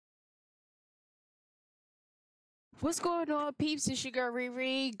What's going on, peeps? It's your girl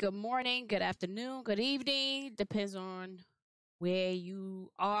Riri. Good morning, good afternoon, good evening. Depends on where you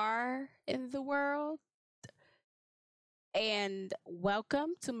are in the world. And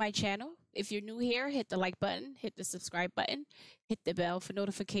welcome to my channel. If you're new here, hit the like button, hit the subscribe button, hit the bell for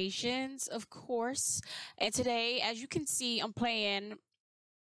notifications, of course. And today, as you can see, I'm playing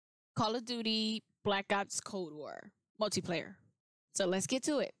Call of Duty Black Ops Cold War multiplayer. So let's get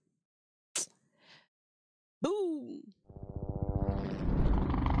to it. Boom!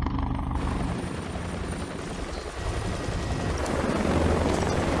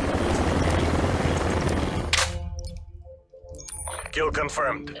 Kill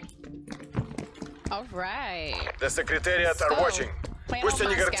confirmed. All right. The Secretariat are watching. Пусть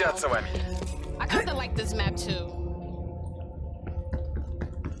они гордятся вами. I kind of like this map too.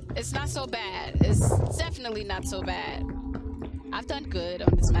 It's not so bad. It's definitely not so bad. I've done good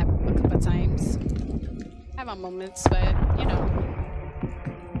on this map a couple of times. I have my moments, but you know.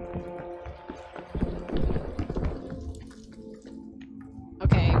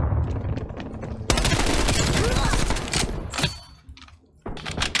 Okay.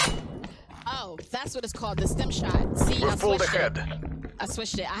 Oh, that's what it's called, the stem shot. See, We're full ahead. I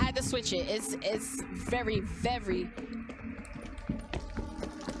switched it. I had to switch it. It's very, very good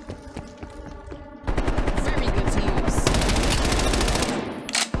to use.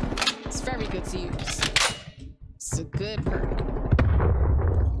 It's very good to use. It's a good perk.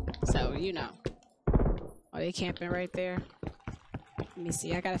 So, you know. Oh, they camping right there. Let me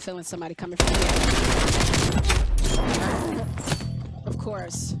see. I got a feeling somebody coming from here. Of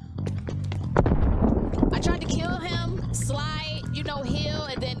course. I tried to kill him, slide, you know, heal,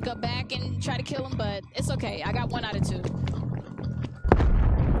 and then go back and try to kill him, but it's okay. I got 1 out of 2.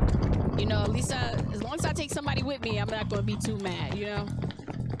 You know, at least as long as I take somebody with me, I'm not going to be too mad, you know?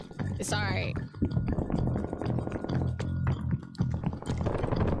 It's all right.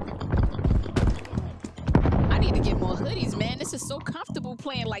 I need to get more hoodies, man. This is so comfortable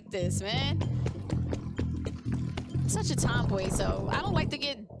playing like this, man. I'm such a tomboy, so I don't like to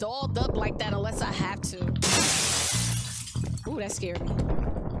get dolled up like that unless I have to. Ooh, that scared me.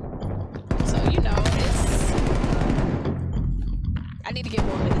 So, you know, I need to get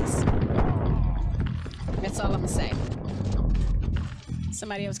more hoodies. That's all I'm gonna say.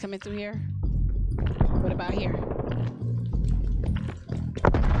 Somebody else coming through here? What about here?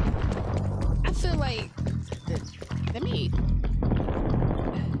 I feel like... Let me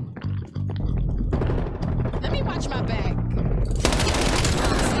watch my back.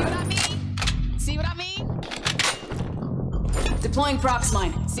 See what I mean? See what I mean? Deploying prox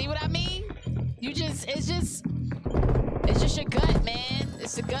mine. See what I mean? It's just your gut, man.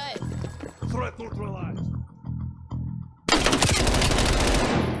 It's the gut. Threat neutralized.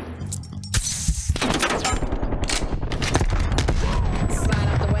 Slide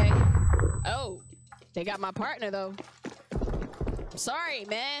out the way. Oh, they got my partner though. Sorry,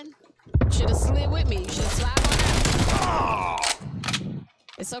 man. Should have slid with me. You should have slid on out.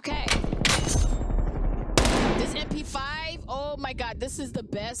 It's okay. This MP5, oh my god, this is the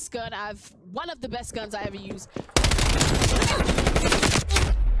best gun one of the best guns I ever used.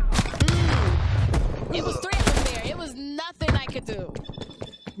 It was 3 of them there. It was nothing I could do.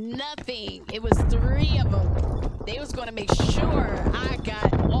 Nothing. It was 3 of them. They was gonna make sure I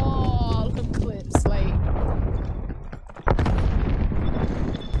got all the clips. Like,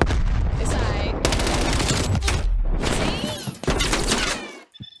 it's alright. See?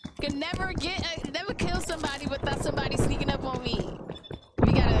 Can never kill somebody without somebody sneaking up on me.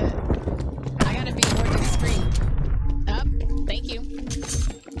 I gotta be more discreet. Up. Thank you.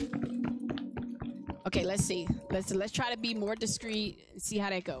 Okay, let's see. Let's try to be more discreet and see how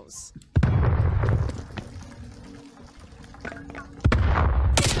that goes.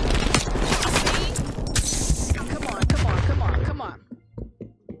 See? Come on.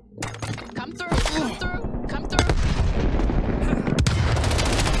 Come through.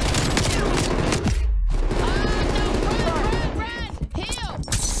 Run! Heal!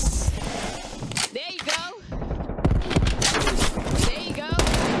 There you go.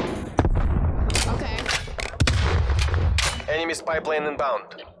 Okay. Enemy spy plane inbound.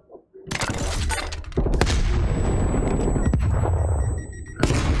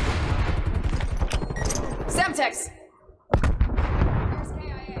 Semtex.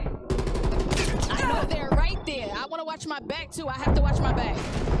 I know they're right there. I want to watch my back too. I have to watch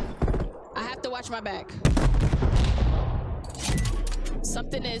my back.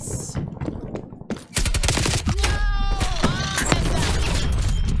 Something is... No!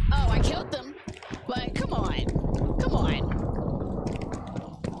 Oh, I killed them. But come on.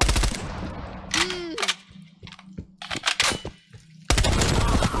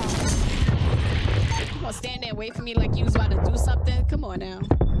 away from me like you was about to do something. Come on now.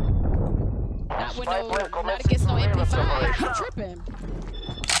 Not with no, not against no MP5. You tripping.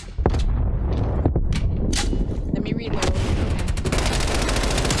 Let me reload.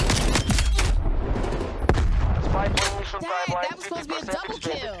 Dang, that was supposed to be a double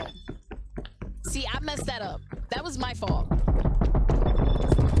kill. See, I messed that up. That was my fault.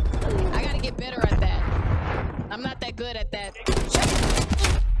 I gotta get better at that. I'm not that good at that. See?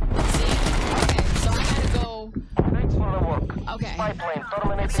 Okay, so I gotta go. Thanks for the work. Okay.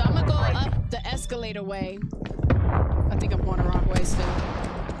 So I'm gonna go up the escalator way. I think I'm going the wrong way still.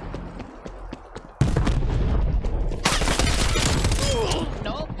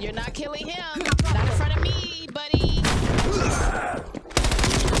 Nope, you're not killing him. Not in front of me, buddy.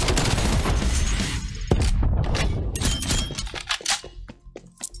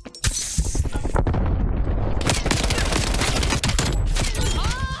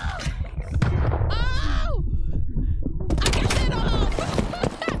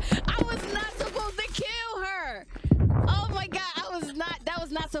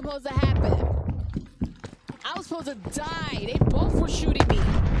 Supposed to happen. I was supposed to die. They both were shooting me.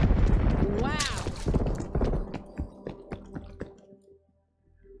 Wow.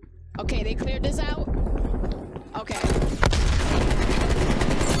 Okay, they cleared this out. Okay.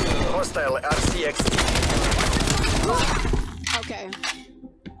 Hostile RCX. Okay.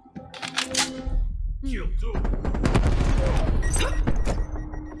 Kill 2.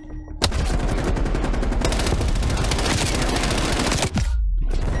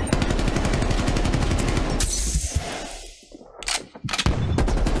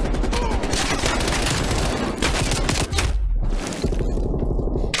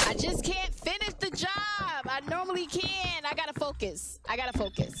 I gotta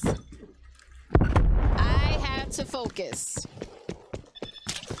focus. I have to focus.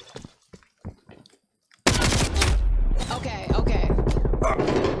 Okay, okay.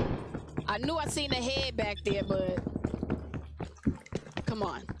 I knew I seen a head back there, but come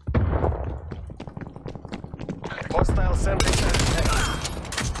on. Hostile center.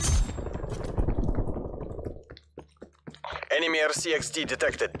 Enemy RCXD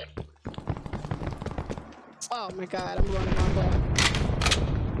detected. Oh my god, I'm going the wrong way.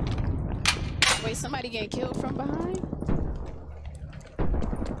 Wait, somebody getting killed from behind?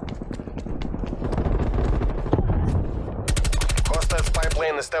 Hostile spy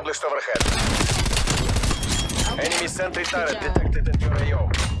plane established overhead. Okay. Enemy sentry turret detected in your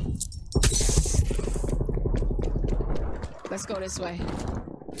AO. Let's go this way.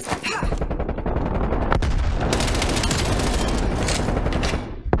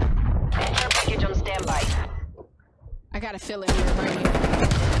 Package on standby. I got a feeling here, right here.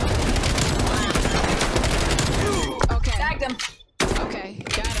 Okay. Tagged him. Okay,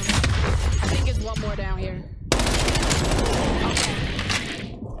 got him. I think there's one more down here.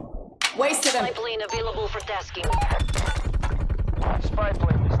 Okay. Wasted him. Spy plane available for tasking. Spy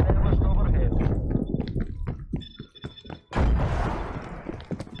plane established overhead.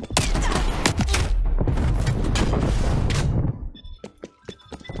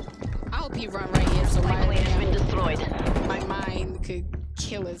 I hope he run right here so Spy plane has been destroyed. my mind could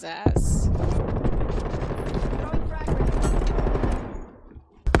kill his ass.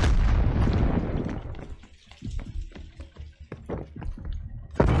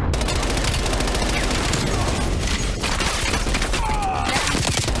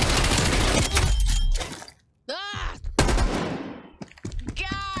 Ah!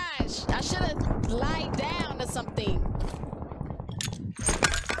 Gosh, I should have lied down or something.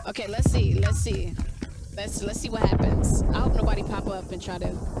 Okay, let's see. Let's see what happens. I hope nobody pop up and try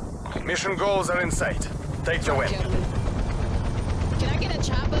to Mission goals are in sight. Take the win. kill me. Can I get a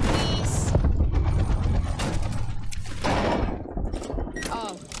chopper, please?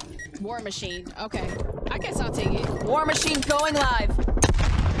 Oh, war machine. Okay, I guess I'll take it. War machine going live.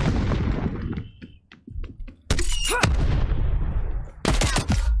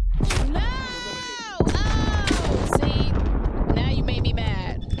 No! Oh, see, now you made me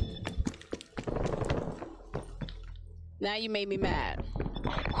mad. Now you made me mad.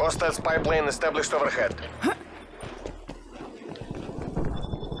 Hostile spy plane established overhead.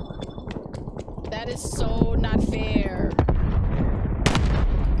 That is so not fair.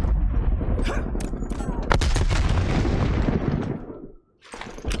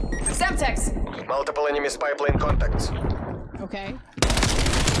 Semtex. Multiple enemy spy plane contacts. Okay.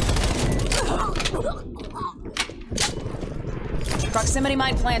 Proximity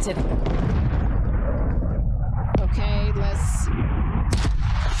mine planted. Okay, let's...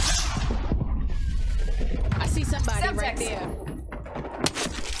 I see somebody right Semtex. there.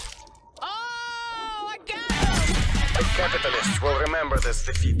 Oh, I got him! capitalists will remember this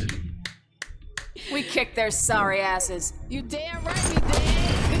defeat. We kicked their sorry asses. You damn right we did.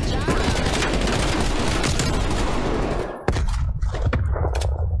 Good job.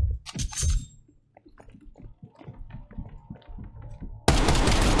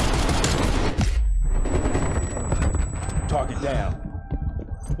 Target down.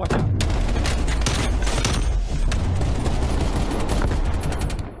 Watch out.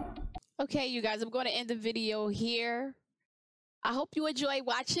 Okay, you guys, I'm going to end the video here. I hope you enjoy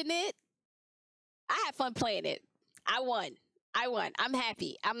watching it. I had fun playing it. I won. I'm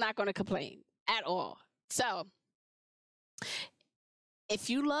happy. I'm not going to complain at all. So, if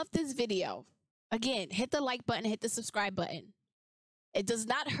you love this video, again, hit the like button, hit the subscribe button. It does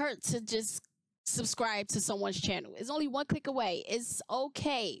not hurt to just subscribe to someone's channel. It's only one click away. It's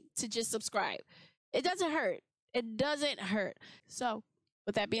okay to just subscribe. It doesn't hurt. It doesn't hurt. So,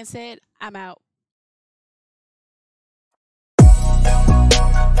 with that being said, I'm out.